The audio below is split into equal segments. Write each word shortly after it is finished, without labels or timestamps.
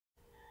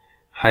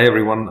Hi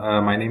everyone,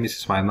 my name is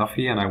Ismail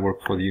Nafi and I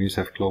work for the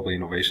UNICEF Global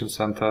Innovation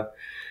Center.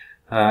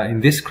 In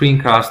this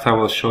screencast I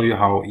will show you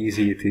how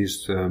easy it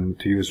is to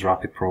use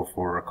RapidPro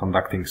for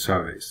conducting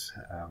surveys.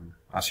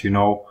 As you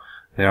know,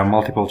 there are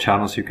multiple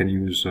channels you can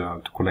use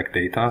to collect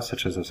data,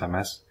 such as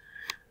SMS.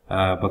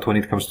 But when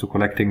it comes to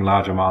collecting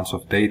large amounts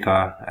of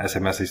data,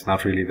 SMS is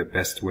not really the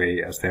best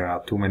way, as there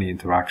are too many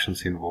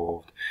interactions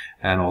involved,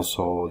 and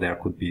also there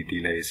could be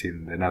delays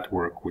in the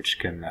network which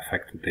can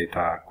affect the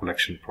data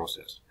collection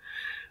process.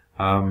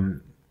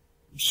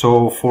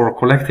 So for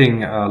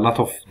collecting a lot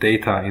of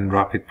data in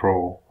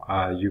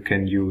RapidPro, you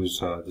can use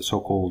the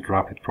so-called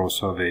RapidPro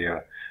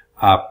Surveyor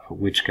app,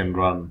 which can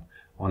run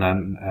on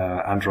an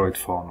Android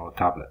phone or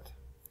tablet.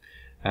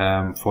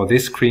 For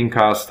this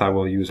screencast, I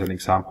will use an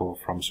example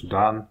from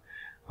Sudan.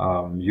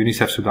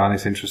 UNICEF Sudan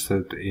is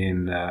interested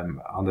in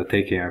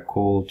undertaking a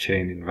cold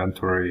chain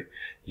inventory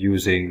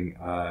using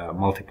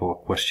multiple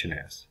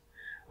questionnaires.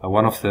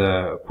 One of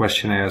the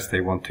questionnaires they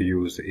want to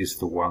use is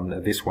the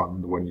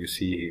one you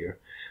see here.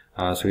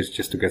 So it's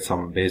just to get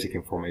some basic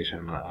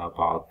information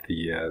about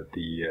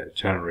the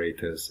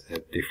generators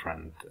at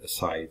different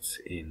sites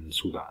in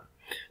Sudan.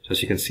 So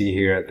as you can see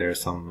here,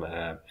 there's some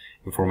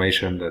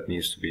information that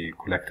needs to be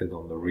collected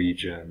on the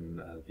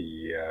region,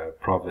 the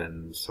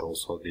province,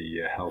 also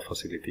the health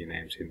facility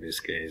names in this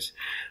case,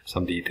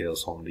 some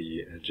details on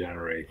the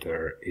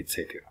generator,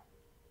 etc.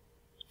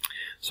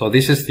 So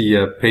this is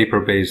the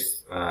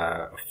paper-based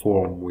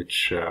form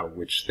which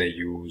they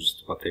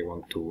used, but they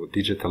want to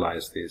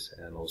digitalize this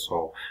and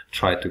also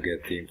try to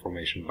get the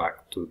information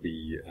back to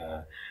the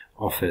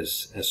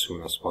office as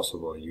soon as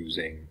possible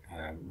using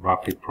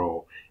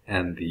RapidPro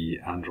and the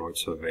Android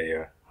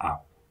Surveyor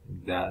app.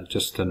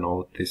 Just a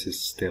note, this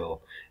is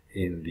still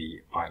in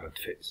the pilot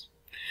phase.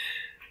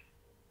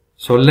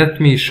 So let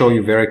me show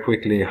you very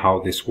quickly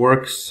how this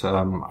works.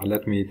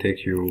 Let me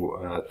take you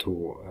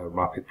to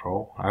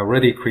RapidPro. I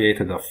already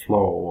created a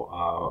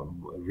flow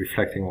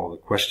reflecting all the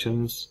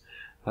questions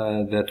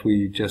that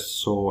we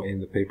just saw in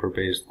the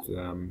paper-based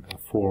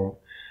form.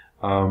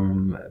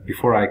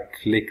 Before I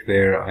click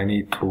there, I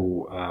need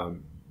to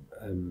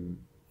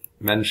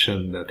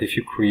mention that if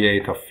you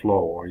create a flow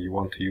or you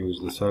want to use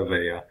the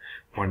surveyor,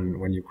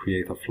 when you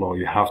create a flow,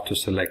 you have to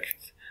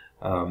select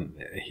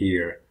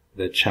here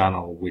the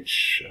channel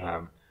which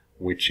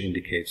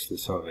indicates the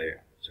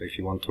surveyor. So if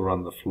you want to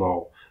run the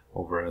flow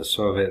over the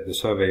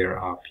surveyor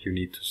app, you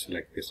need to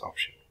select this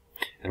option.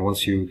 And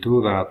once you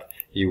do that,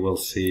 you will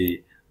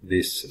see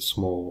this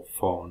small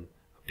phone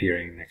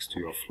appearing next to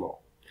your flow.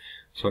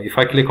 So if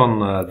I click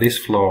on this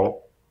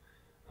flow,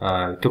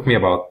 it took me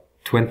about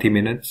 20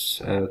 minutes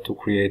to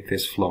create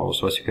this flow.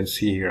 So as you can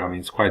see here, I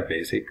mean, it's quite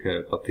basic,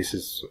 but this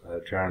is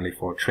generally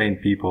for trained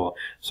people,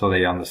 so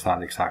they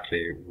understand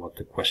exactly what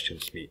the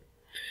questions mean.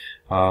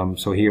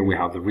 So here we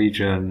have the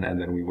region,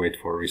 and then we wait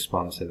for a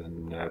response,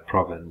 and then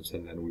province,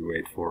 and then we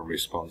wait for a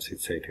response,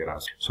 etc.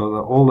 So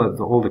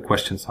all the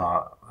questions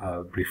are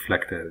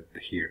reflected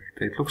here.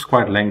 It looks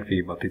quite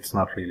lengthy, but it's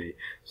not really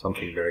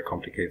something very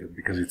complicated,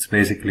 because it's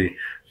basically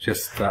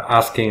just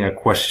asking a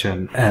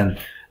question and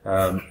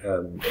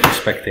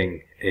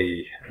expecting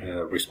a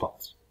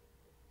response.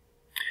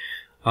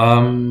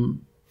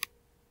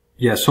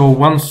 Yeah, so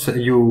once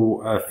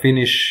you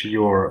finish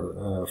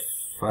your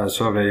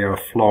surveyor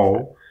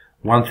flow,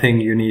 one thing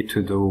you need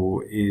to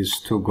do is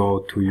to go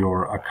to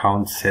your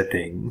account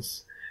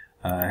settings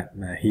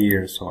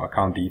here, so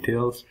account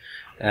details,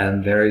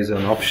 and there is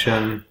an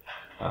option.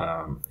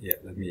 I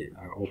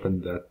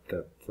opened that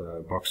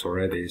box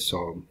already.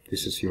 So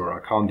this is your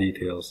account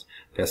details.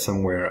 There's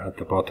somewhere at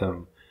the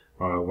bottom.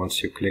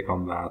 Once you click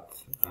on that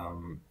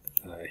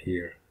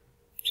here,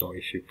 so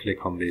if you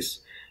click on this,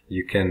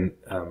 you can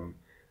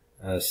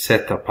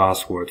set a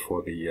password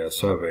for the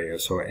surveyor.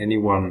 So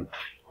anyone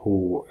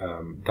who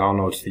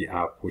downloads the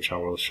app, which I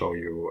will show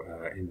you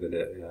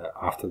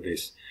after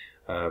this,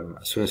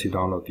 as soon as you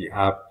download the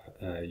app,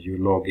 you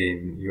log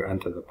in, you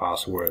enter the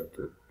password,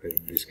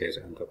 in this case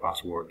enter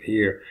password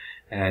here,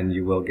 and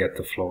you will get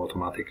the flow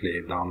automatically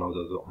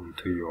downloaded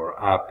onto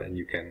your app, and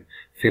you can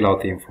fill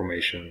out the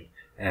information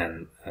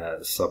and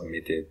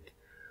submit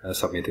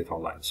it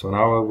online. So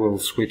now I will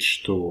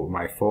switch to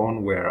my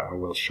phone, where I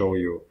will show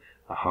you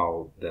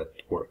how that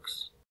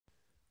works.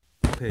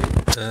 Okay,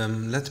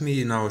 let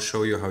me now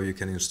show you how you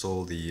can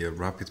install the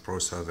RapidPro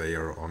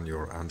Surveyor on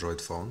your Android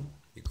phone.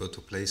 You go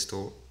to Play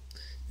Store,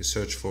 you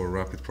search for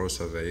RapidPro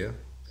Surveyor,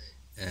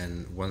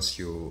 and once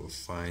you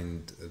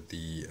find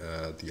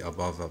the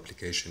above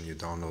application, you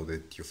download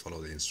it, you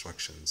follow the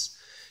instructions,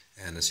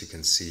 and as you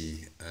can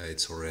see,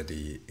 it's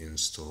already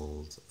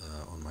installed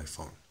on my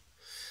phone.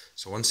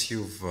 So once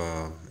you've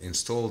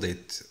installed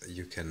it,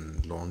 you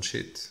can launch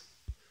it,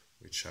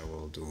 which I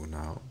will do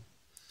now.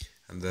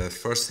 And the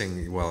first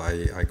thing, well,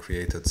 I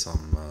created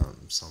some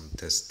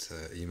test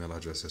email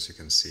addresses, you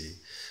can see.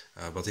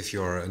 But if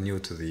you are new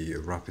to the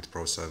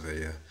RapidPro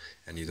Surveyor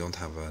and you don't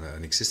have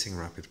an existing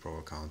RapidPro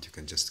account, you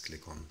can just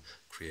click on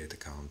Create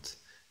Account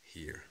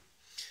here.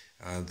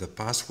 The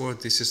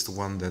password, this is the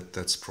one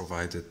that's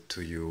provided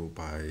to you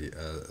by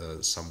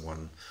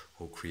someone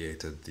who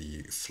created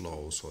the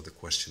flows or the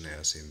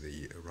questionnaires in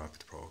the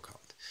RapidPro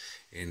account.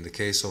 In the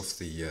case of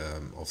the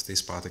of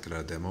this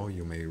particular demo,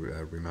 you may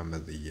remember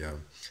the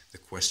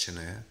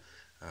questionnaire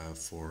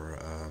for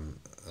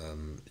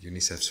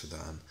UNICEF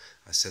Sudan.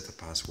 I set a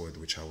password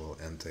which I will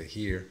enter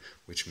here,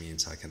 which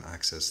means I can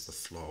access the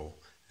flow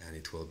and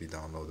it will be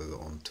downloaded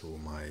onto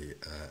my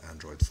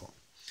Android phone.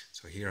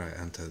 So here I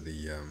enter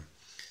the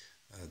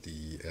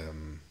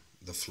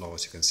flow.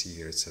 As you can see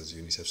here, it says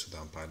UNICEF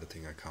Sudan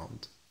piloting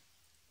account.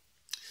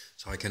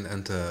 So I can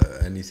enter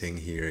anything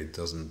here. It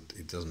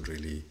doesn't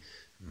really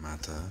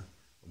matter.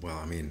 Well,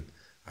 I mean,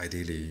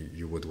 ideally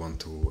you would want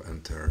to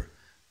enter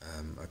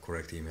a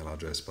correct email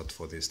address, but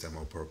for this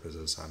demo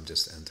purposes, I'm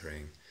just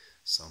entering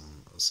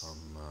some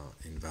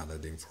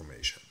invalid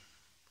information.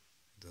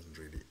 It doesn't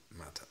really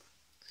matter.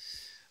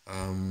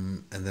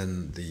 And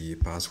then the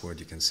password,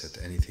 you can set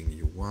anything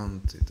you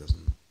want. It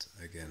doesn't,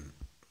 again,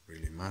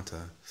 really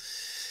matter.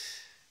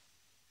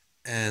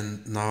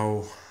 And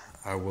now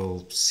I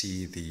will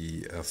see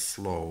the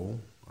flow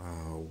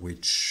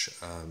which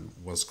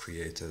was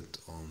created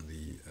on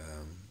the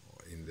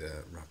in the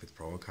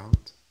RapidPro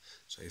account.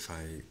 So if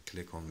I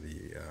click on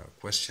the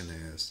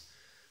questionnaires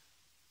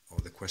or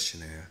the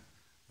questionnaire,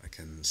 I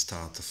can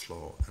start the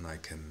flow and I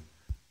can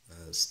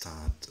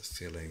start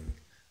filling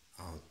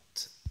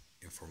out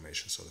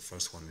information. So the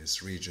first one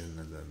is region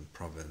and then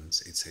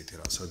province,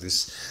 etc. So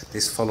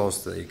this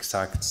follows the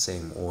exact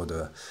same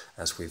order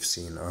as we've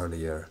seen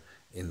earlier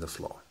in the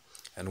flow.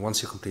 And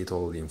once you complete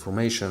all the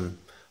information,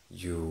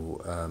 you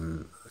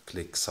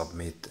click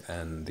submit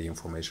and the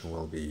information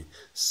will be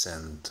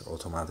sent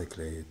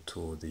automatically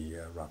to the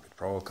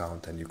RapidPro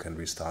account, and you can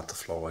restart the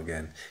flow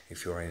again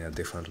if you're in a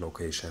different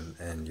location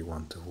and you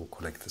want to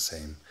collect the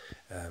same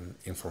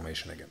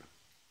information again.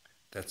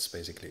 That's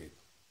basically it.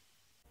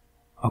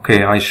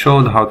 Okay, I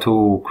showed how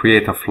to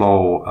create a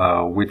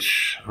flow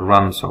which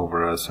runs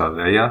over a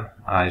Surveyor.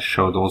 I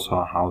showed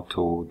also how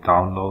to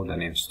download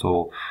and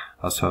install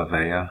a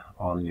Surveyor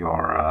on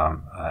your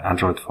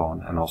Android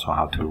phone, and also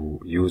how to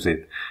use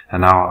it.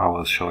 And now I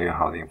will show you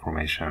how the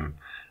information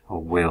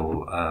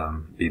will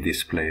be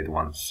displayed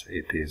once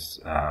it is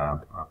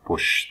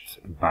pushed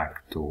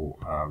back to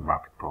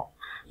RapidPro.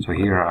 So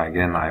here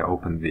again I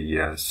open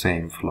the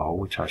same flow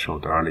which I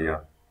showed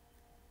earlier.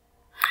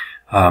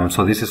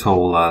 So this is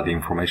all the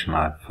information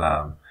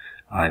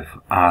I've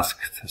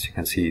asked. As you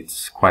can see,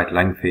 it's quite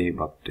lengthy,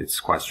 but it's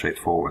quite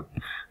straightforward.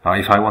 Now,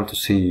 if I want to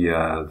see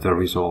the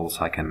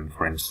results, I can,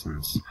 for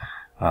instance,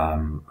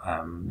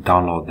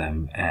 download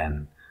them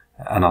and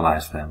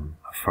analyze them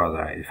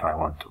further if I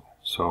want to.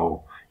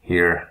 So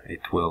here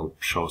it will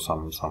show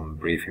some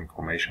brief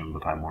information,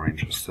 but I'm more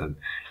interested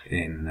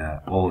in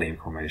all the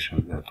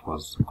information that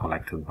was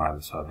collected by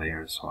the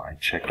surveyor. So I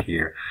check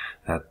here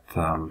that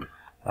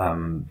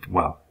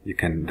well,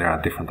 there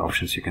are different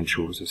options you can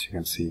choose. As you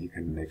can see, you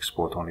can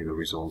export only the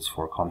results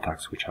for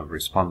contacts which have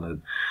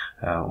responded,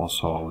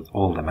 also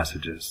all the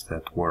messages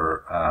that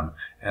were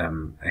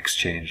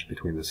exchanged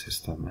between the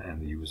system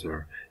and the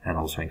user, and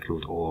also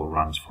include all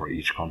runs for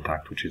each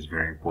contact, which is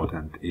very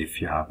important if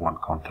you have one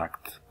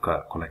contact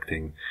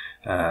collecting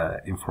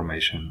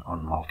information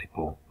on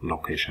multiple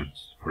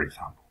locations, for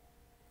example.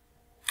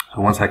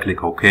 So once I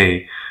click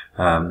OK,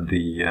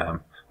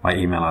 my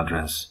email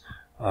address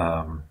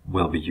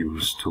will be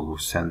used to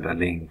send a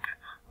link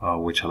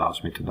which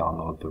allows me to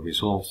download the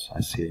results. I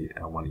see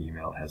one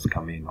email has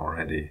come in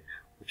already,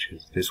 which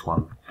is this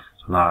one.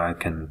 So now I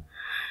can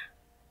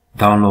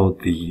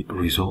download the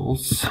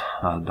results,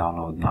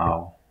 download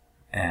now,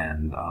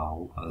 and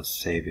I'll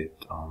save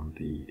it on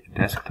the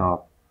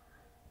desktop.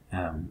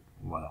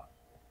 Well,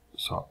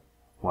 so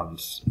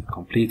once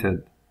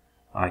completed,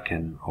 I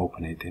can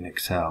open it in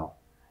Excel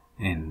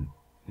in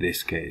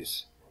this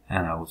case,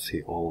 and I will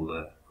see all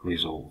the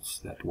results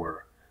that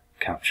were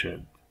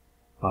captured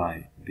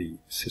by the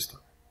system.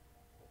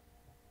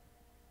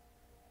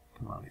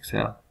 Come on,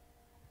 Excel,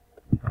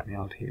 help me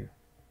out here.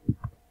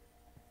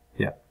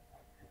 Yeah,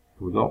 here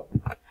we go.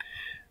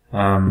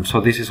 So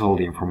this is all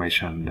the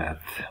information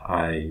that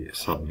I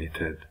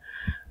submitted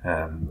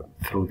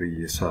through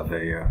the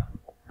surveyor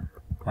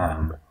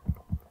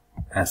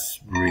as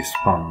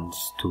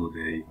response to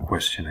the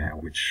questionnaire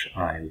which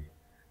I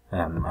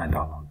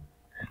downloaded.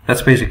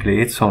 That's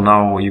basically it. So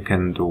now you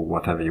can do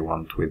whatever you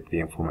want with the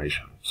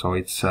information. So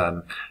it's,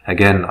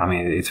 again, I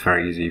mean, it's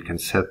very easy. You can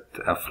set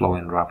a flow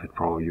in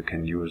RapidPro. You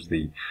can use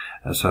the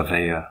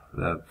surveyor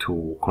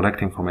to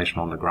collect information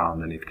on the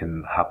ground, and it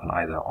can happen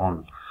either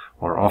on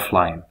or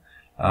offline.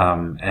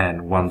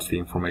 And once the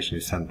information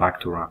is sent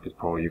back to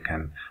RapidPro, you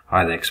can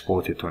either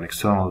export it to an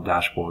external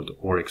dashboard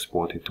or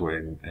export it to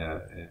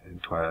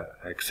into an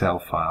Excel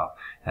file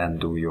and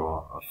do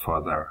your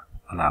further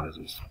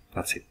analysis.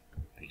 That's it.